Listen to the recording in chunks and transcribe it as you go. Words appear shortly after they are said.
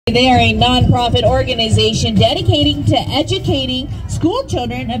They are a nonprofit organization dedicating to educating school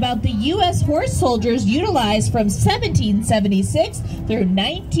children about the U.S. horse soldiers utilized from 1776 through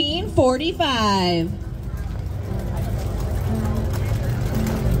 1945.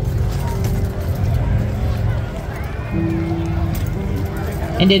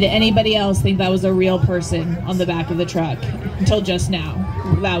 And did anybody else think that was a real person on the back of the truck until just now?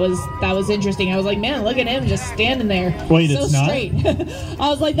 That was interesting. I was like, man, look at him just standing there. Wait, so it's not? Straight. I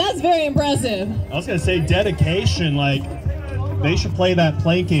was like, that's very impressive. I was gonna say dedication. Like, they should play that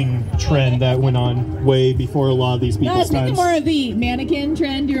planking trend that went on way before a lot of these people's times. No, it's more of the mannequin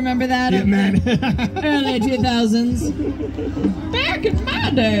trend. Do you remember that? Yeah, man. Early 2000s. Back in my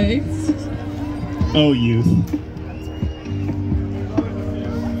days. Oh, youth.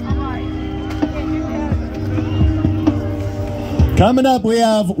 Coming up, we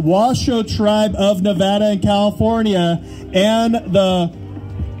have Washoe Tribe of Nevada and California, and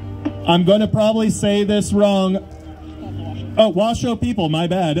I'm going to probably say this wrong. Oh, Washoe people, my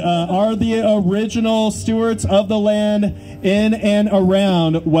bad, are the original stewards of the land in and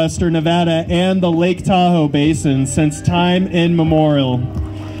around Western Nevada and the Lake Tahoe Basin since time immemorial.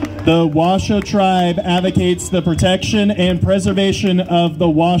 The Washoe Tribe advocates the protection and preservation of the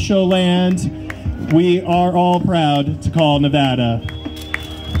Washoe land we are all proud to call Nevada.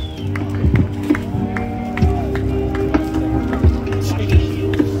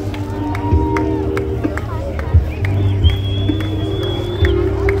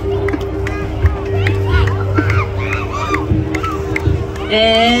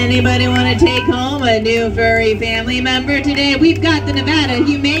 Anybody want to take home a new furry family member today? We've got the Nevada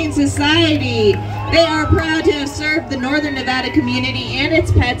Humane Society. They are proud to have served the Northern Nevada community and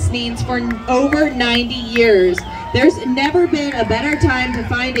its pets' needs for over 90 years. There's never been a better time to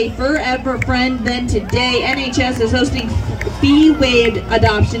find a forever friend than today. NHS is hosting fee-waived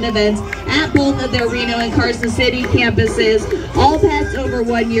adoption events at both of their Reno and Carson City campuses. All pets over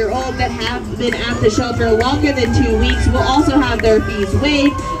 1 year old that have been at the shelter longer than 2 weeks will also have their fees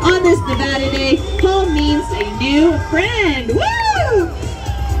waived. On this Nevada Day, home means a new friend. Woo!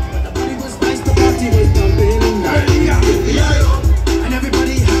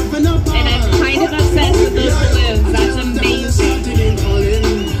 And I'm kind of obsessed with those balloons. That's amazing.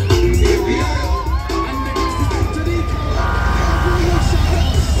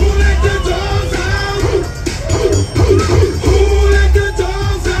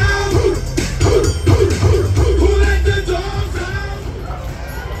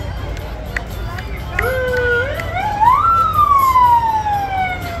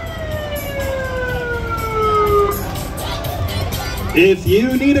 If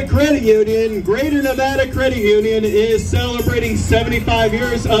you need a credit union, Greater Nevada Credit Union is celebrating 75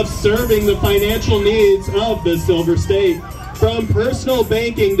 years of serving the financial needs of the Silver State. From personal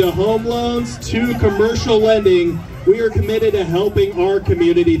banking to home loans to commercial lending, we are committed to helping our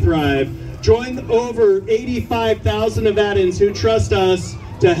community thrive. Join over 85,000 Nevadans who trust us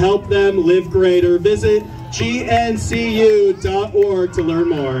to help them live greater. Visit gncu.org to learn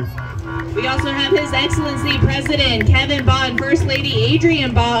more. We also have His Excellency President Kevin Baugh and First Lady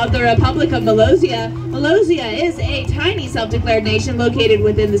Adrienne Baugh of the Republic of Molossia. Molossia is a tiny self-declared nation located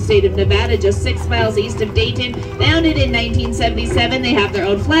within the state of Nevada, just 6 miles east of Dayton. Founded in 1977, they have their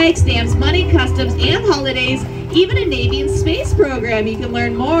own flag, stamps, money, customs, and holidays, even a Navy and space program. You can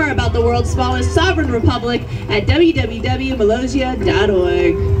learn more about the world's smallest sovereign republic at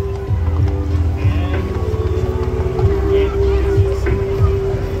www.molossia.org.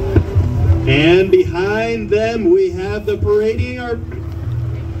 And behind them, we have the parading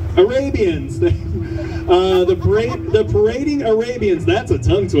Arabians. The parading Arabians, that's a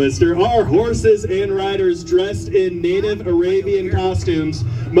tongue twister, are horses and riders dressed in native Arabian costumes,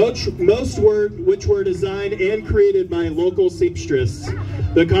 which were designed and created by local seamstresses.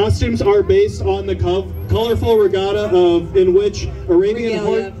 The costumes are based on the colorful regatta in which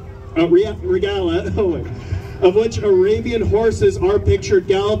Arabian of which Arabian horses are pictured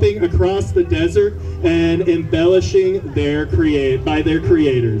galloping across the desert and embellishing by their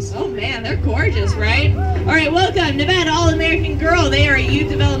creators. Oh man, they're gorgeous, right? All right, welcome, Nevada All-American Girl. They are a youth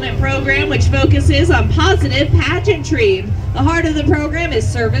development program which focuses on positive pageantry. The heart of the program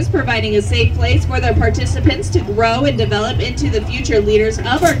is service, providing a safe place for their participants to grow and develop into the future leaders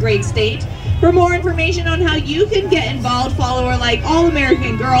of our great state. For more information on how you can get involved, follow her like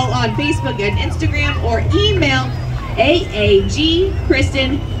All-American Girl on Facebook and Instagram, or email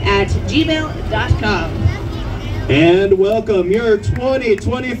aagkristen@gmail.com. And welcome your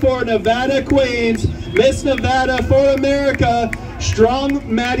 2024 Nevada Queens, Miss Nevada for America, Strong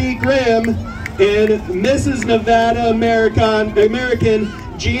Maddie Grimm, and Mrs. Nevada American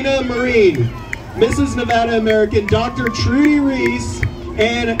Gina Marine, Mrs. Nevada American Dr. Trudy Reese,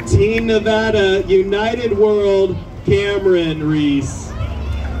 and Team Nevada United World Cameron Reese.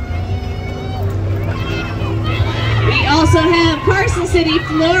 We also have Carson City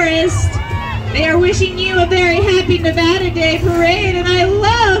Florist. They are wishing you a very happy Nevada Day parade, and I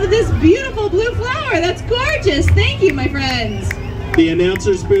love this beautiful blue flower. That's gorgeous. Thank you, my friends. The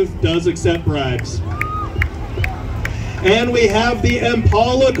announcer's booth does accept bribes. And we have the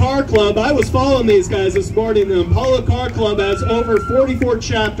Impala Car Club. I was following these guys this morning. The Impala Car Club has over 44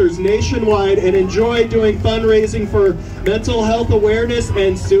 chapters nationwide and enjoy doing fundraising for mental health awareness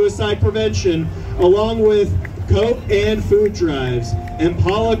and suicide prevention, along with coat and food drives.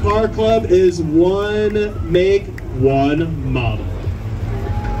 Impala Car Club is one make, one model.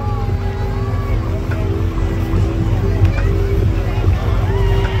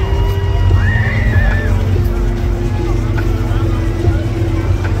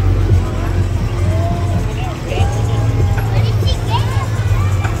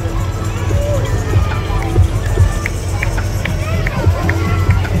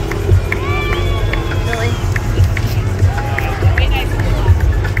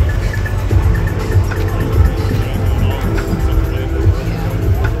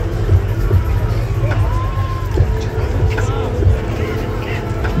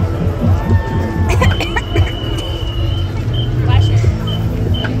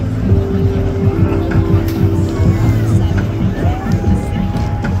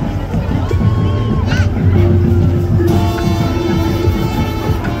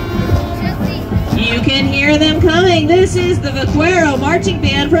 This is the Vaquero Marching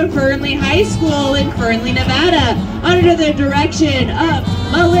Band from Fernley High School in Fernley, Nevada, under the direction of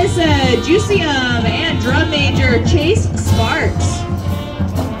Melissa Jusium and drum major Chase Sparks.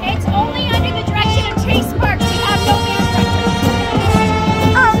 It's only under the direction of Chase Sparks. We have no band director.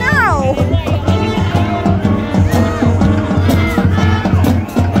 Oh no!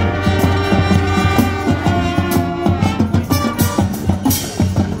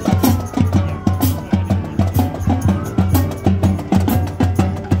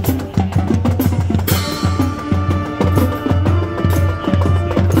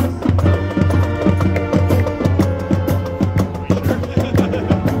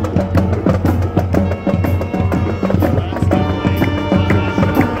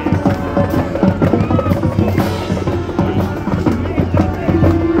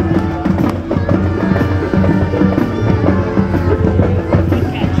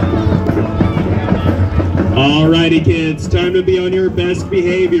 Alrighty kids, time to be on your best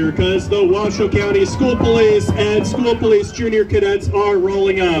behavior because the Washoe County School Police and School Police Junior Cadets are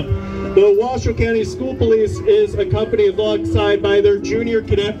rolling up. The Washoe County School Police is accompanied alongside by their Junior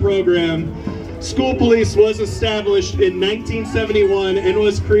Cadet program. School Police was established in 1971 and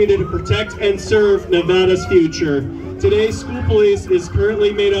was created to protect and serve Nevada's future. Today's School Police is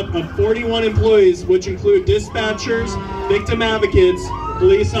currently made up of 41 employees, which include dispatchers, victim advocates,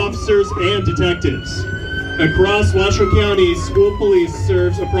 police officers, and detectives. Across Washoe County, School Police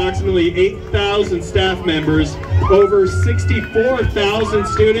serves approximately 8,000 staff members, over 64,000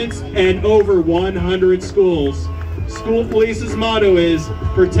 students, and over 100 schools. School Police's motto is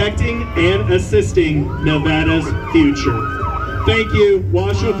protecting and assisting Nevada's future. Thank you,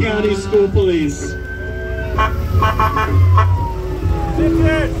 Washoe County School Police.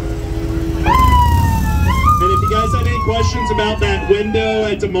 And if you guys have any questions about that window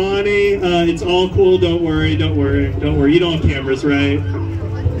at Damani, it's all cool. Don't worry, don't worry, don't worry. You don't have cameras, right?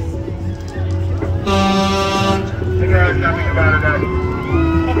 Hey guys, nothing about it.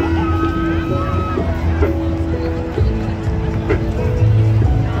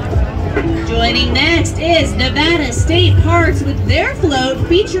 Joining next is Nevada State Parks with their float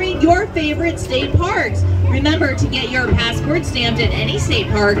featuring your favorite state parks. Remember to get your passport stamped at any state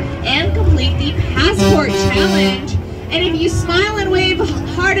park and complete the passport challenge. And if you smile and wave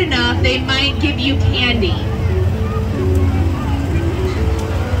hard enough, they might give you candy.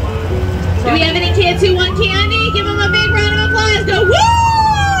 Do we have any kids who want candy? Give them a big round of applause. Go,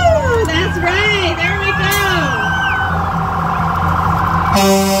 woo! That's right, there we go.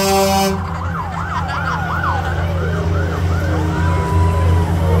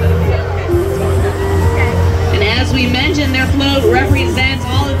 As we mentioned, their float represents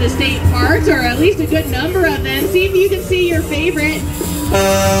all of the state parks, or at least a good number of them. See if you can see your favorite.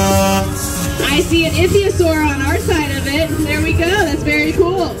 I see an ichthyosaur on our side of it. There we go. That's very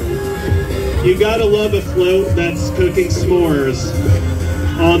cool. You gotta love a float that's cooking s'mores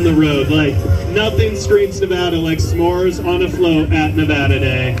on the road. Like, nothing screams Nevada like s'mores on a float at Nevada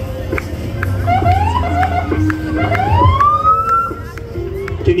Day.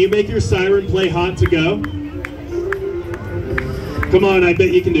 Can you make your siren play Hot to Go? Come on, I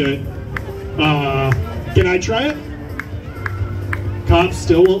bet you can do it. Can I try it? Cops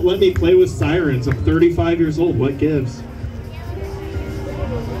still won't let me play with sirens. I'm 35 years old. What gives?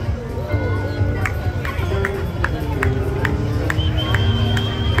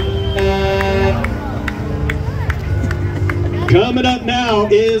 Coming up now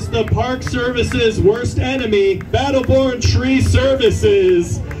is the Park Service's worst enemy, Battleborn Tree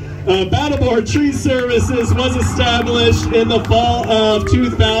Services. Battleborn Tree Services was established in the fall of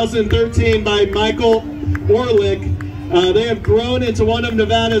 2013 by Michael Orlick. They have grown into one of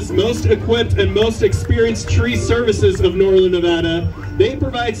Nevada's most equipped and most experienced tree services of northern Nevada. They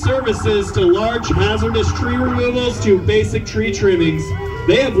provide services to large hazardous tree removals to basic tree trimmings.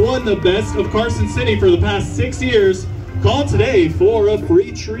 They have won the Best of Carson City for the past 6 years. Call today for a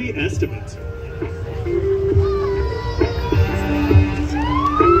free tree estimate.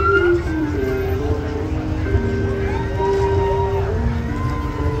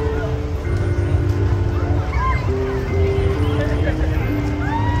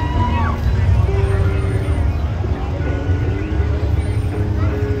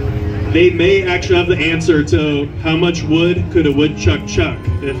 They may actually have the answer to how much wood could a woodchuck chuck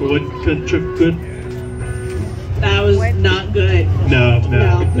if a woodchuck could. That was not good. No.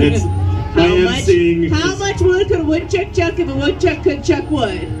 It's how much wood could a woodchuck chuck if a woodchuck could chuck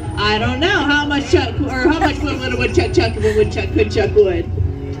wood? I don't know. How much wood would a woodchuck chuck if a woodchuck could chuck wood?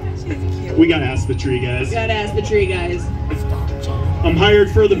 We gotta ask the tree guys. I'm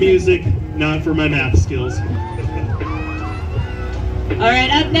hired for the music, not for my math skills. All right,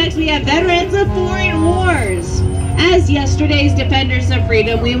 up next we have Veterans of Foreign Wars. As yesterday's Defenders of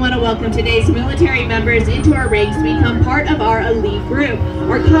Freedom, we want to welcome today's military members into our ranks to become part of our elite group.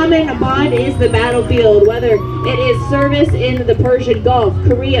 Our common bond is the battlefield, whether it is service in the Persian Gulf,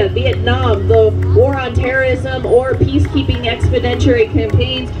 Korea, Vietnam, the war on terrorism, or peacekeeping expeditionary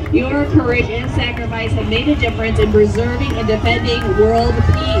campaigns. Your courage and sacrifice have made a difference in preserving and defending world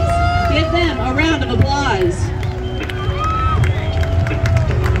peace. Give them a round of applause.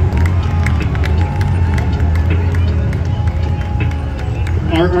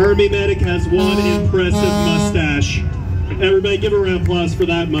 Our Army medic has one impressive mustache. Everybody give a round of applause for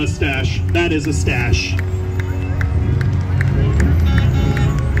that mustache. That is a stash.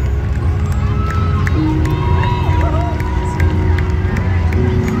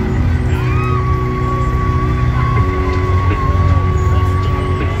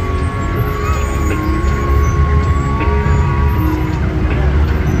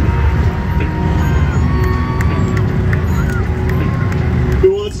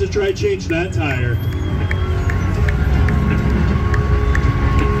 Try change that tire.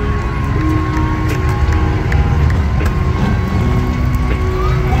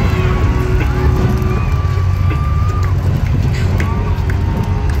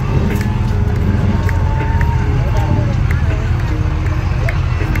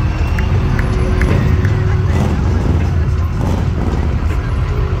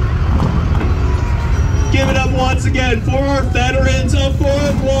 Give it up once again for our veterans of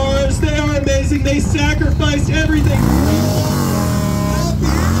foreign wars. They are amazing. They sacrificed everything. Happy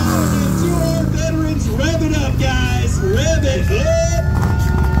holidays to our veterans. Rev it up, guys. Rev it up.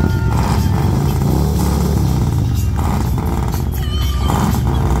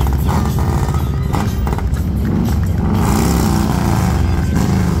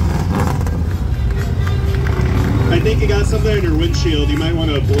 I think you got something on your windshield. You might want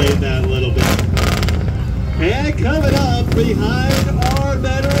to ablate that a little bit. And coming up behind our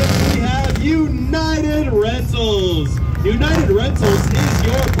veterans, we have United Rentals. United Rentals is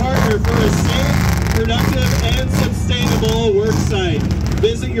your partner for a safe, productive, and sustainable work site.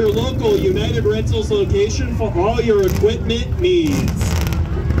 Visit your local United Rentals location for all your equipment needs.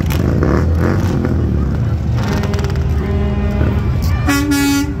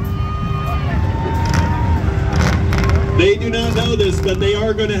 They do not know this, but they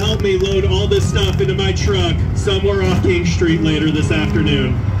are going to help me load all this stuff into my truck somewhere off King Street later this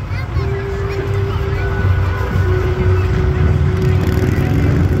afternoon.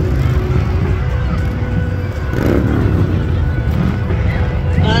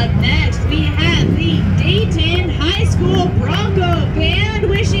 Up next, we have the Dayton High School Bronco Band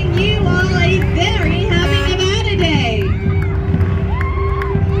wishing you all a very happy Nevada Day.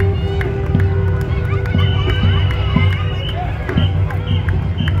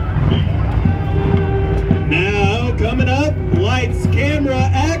 Coming up, lights, camera,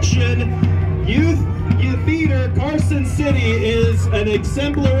 action. Youth Theater Carson City is an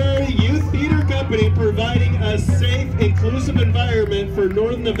exemplary youth theater company providing a a safe, inclusive environment for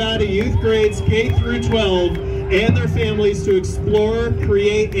Northern Nevada youth grades K through 12 and their families to explore,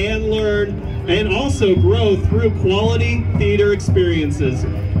 create, and learn, and also grow through quality theater experiences.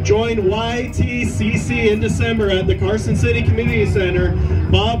 Join YTCC in December at the Carson City Community Center,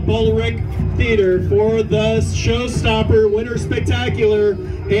 Bob Bullrick Theater for the Showstopper Winter Spectacular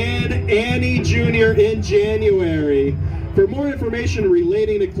and Annie Jr. in January. For more information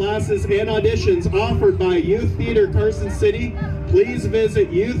relating to classes and auditions offered by Youth Theater Carson City, please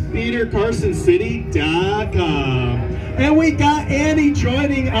visit youththeatercarsoncity.com. And we got Annie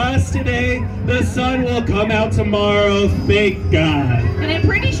joining us today. The sun will come out tomorrow, thank God. And I'm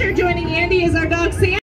pretty sure joining Andy is our dog Sam.